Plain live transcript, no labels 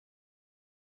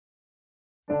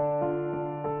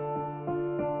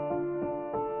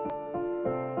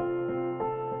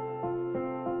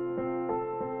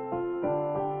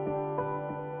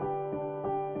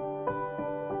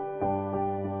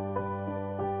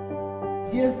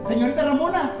Sí es, señorita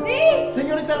Ramona. Sí.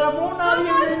 Señorita Ramona, ¿Cómo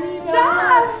bienvenida.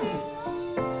 estás?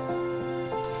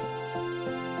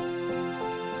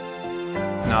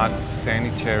 It's not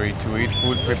sanitary to eat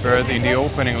food prepared in the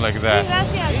opening like that.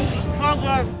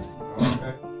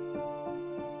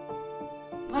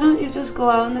 Why don't you just go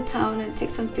out in the town and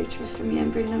take some pictures for me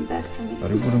and bring them back to me?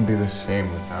 But it wouldn't be the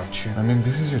same without you. I mean,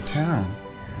 this is your town.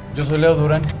 Yo soy Leo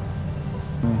Durán.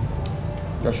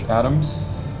 Josh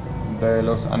Adams, de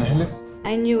Los Ángeles.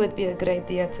 I knew it'd be a good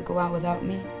idea to go out without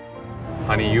me.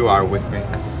 Honey, you are with me.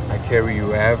 I carry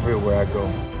you everywhere I go.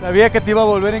 Sabía que te iba a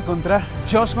volver a encontrar.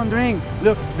 Just one drink.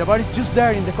 Look, the bar is just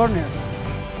there in the corner.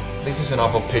 This is an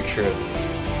awful picture.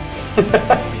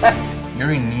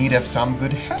 You're in need of some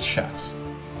good headshots.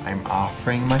 I'm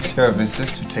offering my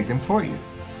services to take them for you.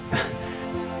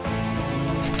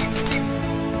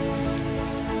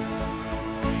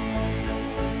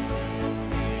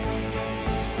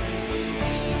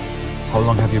 How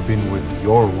long have you been with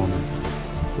your woman?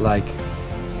 Like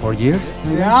 4 years?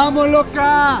 ¡Te amo,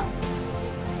 loca!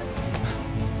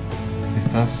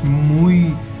 Estás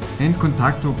muy en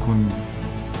contacto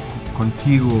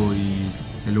contigo y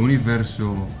el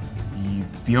universo y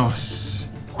Dios.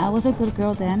 I was a good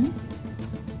girl then,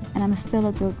 and I'm still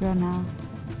a good girl now.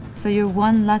 So you're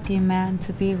one lucky man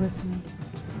to be with me.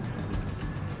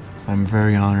 I'm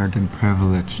very honored and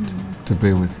privileged to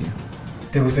be with you.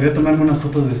 ¿Te gustaría tomarme unas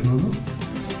fotos desnudo? ¿Por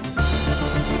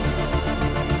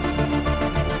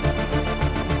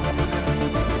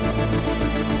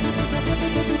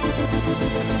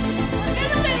qué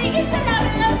no me dijiste la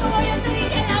verdad como yo te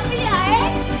dije la mía,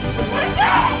 ¿Por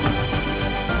qué?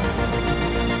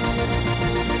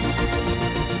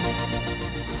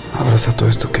 Abraza todo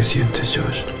esto que sientes,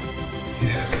 Josh. Y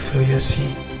deja que fluya así.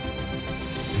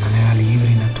 De manera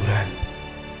libre y natural.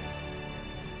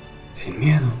 Sin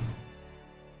miedo.